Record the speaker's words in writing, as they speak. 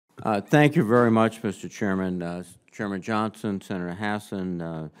Thank you very much, Mr. Chairman. Chairman Johnson, Senator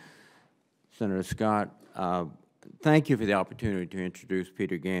Hassan, Senator Scott, thank you for the opportunity to introduce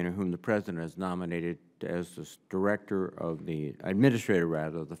Peter Gaynor, whom the President has nominated as the Administrator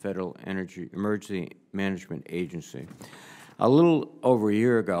of the Federal Energy Emergency Management Agency. A little over a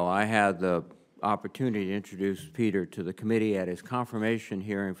year ago, I had the opportunity to introduce Peter to the committee at his confirmation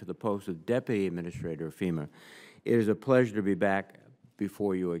hearing for the post of Deputy Administrator of FEMA. It is a pleasure to be back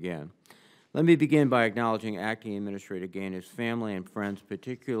before you again. Let me begin by acknowledging Acting Administrator Gaynor's family and friends,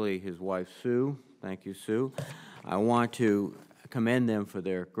 particularly his wife, Sue. Thank you, Sue. I want to commend them for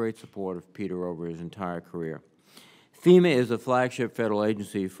their great support of Peter over his entire career. FEMA is a flagship federal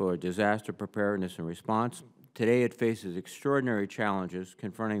agency for disaster preparedness and response. Today, it faces extraordinary challenges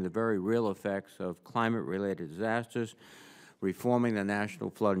confronting the very real effects of climate-related disasters, reforming the National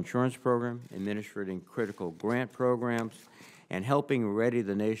Flood Insurance Program, administering critical grant programs, and helping ready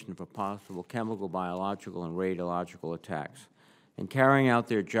the nation for possible chemical, biological, and radiological attacks. In carrying out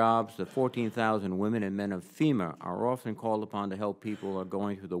their jobs, the 14,000 women and men of FEMA are often called upon to help people who are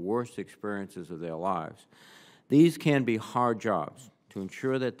going through the worst experiences of their lives. These can be hard jobs. To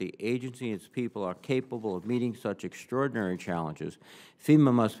ensure that the agency and its people are capable of meeting such extraordinary challenges,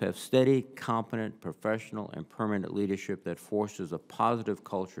 FEMA must have steady, competent, professional, and permanent leadership that fosters a positive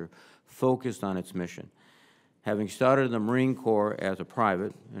culture focused on its mission. Having started in the Marine Corps as a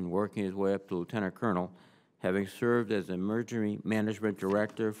private and working his way up to Lieutenant Colonel, having served as Emergency Management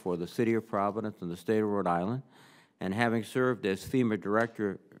Director for the City of Providence and the State of Rhode Island, and having served as FEMA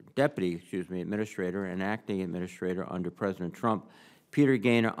Deputy Administrator and Acting Administrator under President Trump, Peter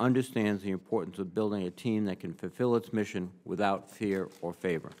Gaynor understands the importance of building a team that can fulfill its mission without fear or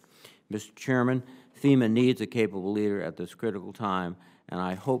favor. Mr. Chairman, FEMA needs a capable leader at this critical time, and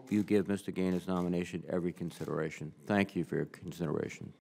I hope you give Mr. Gaynor's nomination every consideration. Thank you for your consideration.